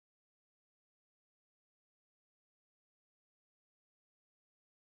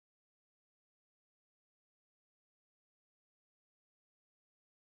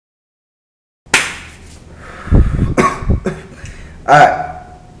Alright.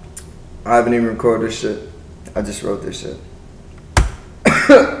 I haven't even recorded this shit. I just wrote this shit.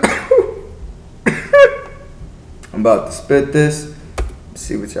 I'm about to spit this.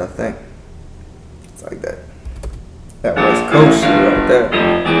 See what y'all think. It's like that. That West Coast shit right there.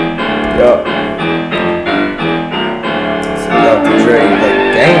 Yup. So Dr. Dre,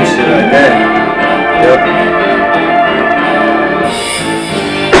 like gang shit like that. Yup.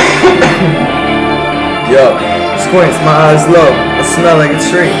 Yup. Squintz, my eyes low. I smell like a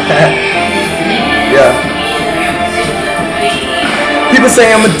tree. Yeah. People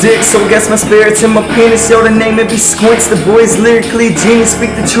say I'm a dick, so I guess my spirit's in my penis. Yo, the name it be Squintz. The boy's lyrically a genius.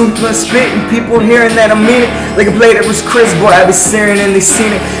 Speak the truth when I spit, and people hearing that I mean it. Like a blade that was Chris, boy, I be staring and they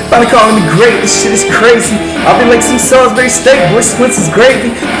seen it. Finally calling me great, this shit is crazy. I'll be like some Salisbury steak, boy, Squintz is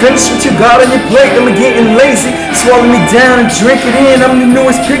gravy. Finish what you got on your plate, I'm getting lazy. Swallow me down and drink it in, I'm the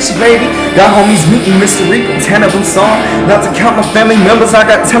newest picture, baby. Got homies meeting Mr. Reaper, 10 of them song. Not to count my family members, I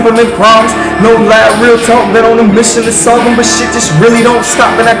got temperament problems. No lie, real talk, been on a mission to solve them. But shit just really don't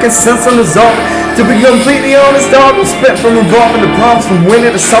stop, and I can sense I'm dissolving. To be completely honest, dog, I'm spent from revolving the problems from winter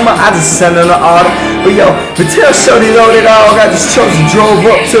to summer. I just send in the autumn. But yo, the tell shorty loaded dog, I just chose and drove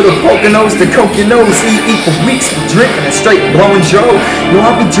up to the Poconos to coke your nose. Eat for weeks for drinking and straight blowing Joe. Yo,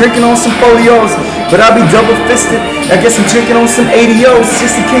 I'll be drinking on some folios, but I'll be double fisted. I guess I'm drinking on some ADOs,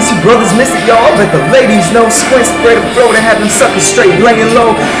 just in case you brothers missed it, y'all. But the ladies know Squintz spray the flow to have them suckers straight laying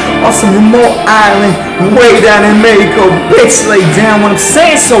low on some remote island way down in Mexico. Bitch, lay down when I'm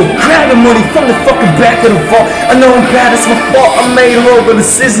saying so. Grab the money from the fucking back of the vault. I know I'm bad, it's my fault. I made horrible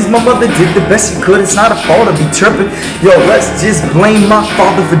decisions. My mother did the best she could. It's not a fault to be tripping. Yo, let's just blame my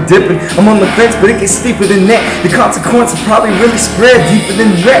father for dipping. I'm on the fence, but it gets steeper than that. The consequence will probably really spread deeper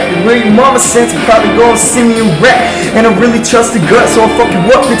than rap. And where your mama sends will probably go and see me and rap. And I really trust the gut, so I'll fuck you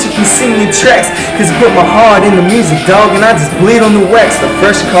up, bitch, you can see me in tracks. Cause I put my heart in the music, dog, and I just bleed on the wax. The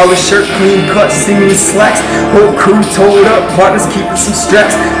fresh collar shirt, clean cut, see me in slacks. Whole crew told up, partners keeping some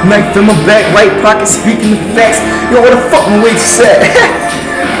straps. Knife in my back, right pocket, speaking the facts. Yo, where the fuck my waitress at?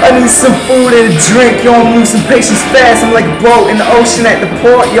 I need some food and a drink, yo, I'm losing patience fast. I'm like a boat in the ocean at the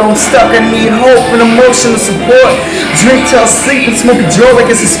port, yo, I'm stuck, I need hope and emotional support. Drink till I sleep and smoke a joint like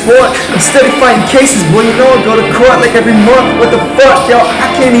it's a sport. I'm steady fighting cases, boy, you know I go to court like every month. What the fuck, yo,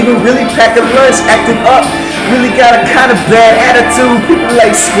 I can't even really pack a lunch, acting up. Really got a kind of bad attitude, people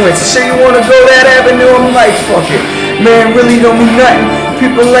like Squintz. Sure you wanna go that avenue, I'm like, fuck it. Man, really don't mean nothing.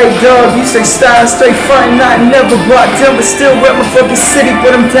 People like, dog, you say style, straight frontin'. I never brought them, but still rep my fucking city.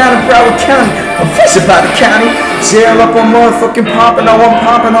 But I'm down in Broward County. I'm fresh about the county. Jail up on motherfucking poppin'. Oh, I'm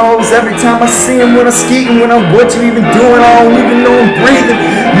poppin' hoes every time I see him. When I'm skeetin', when I'm what you even doing, I don't even know I'm breathing.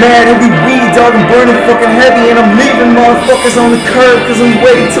 Mad and we weed, dog, I'm burning fucking heavy. And I'm leaving motherfuckers on the curb, cause I'm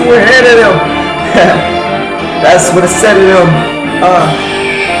way too ahead of them. That's what I said to them.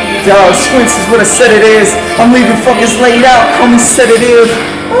 Dog, Squintz is what I said it is. I'm leaving fuckers laid out, call me sedative.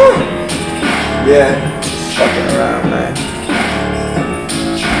 Yeah, just fucking around, man.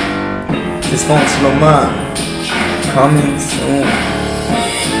 Dysfunctional mind. Coming soon.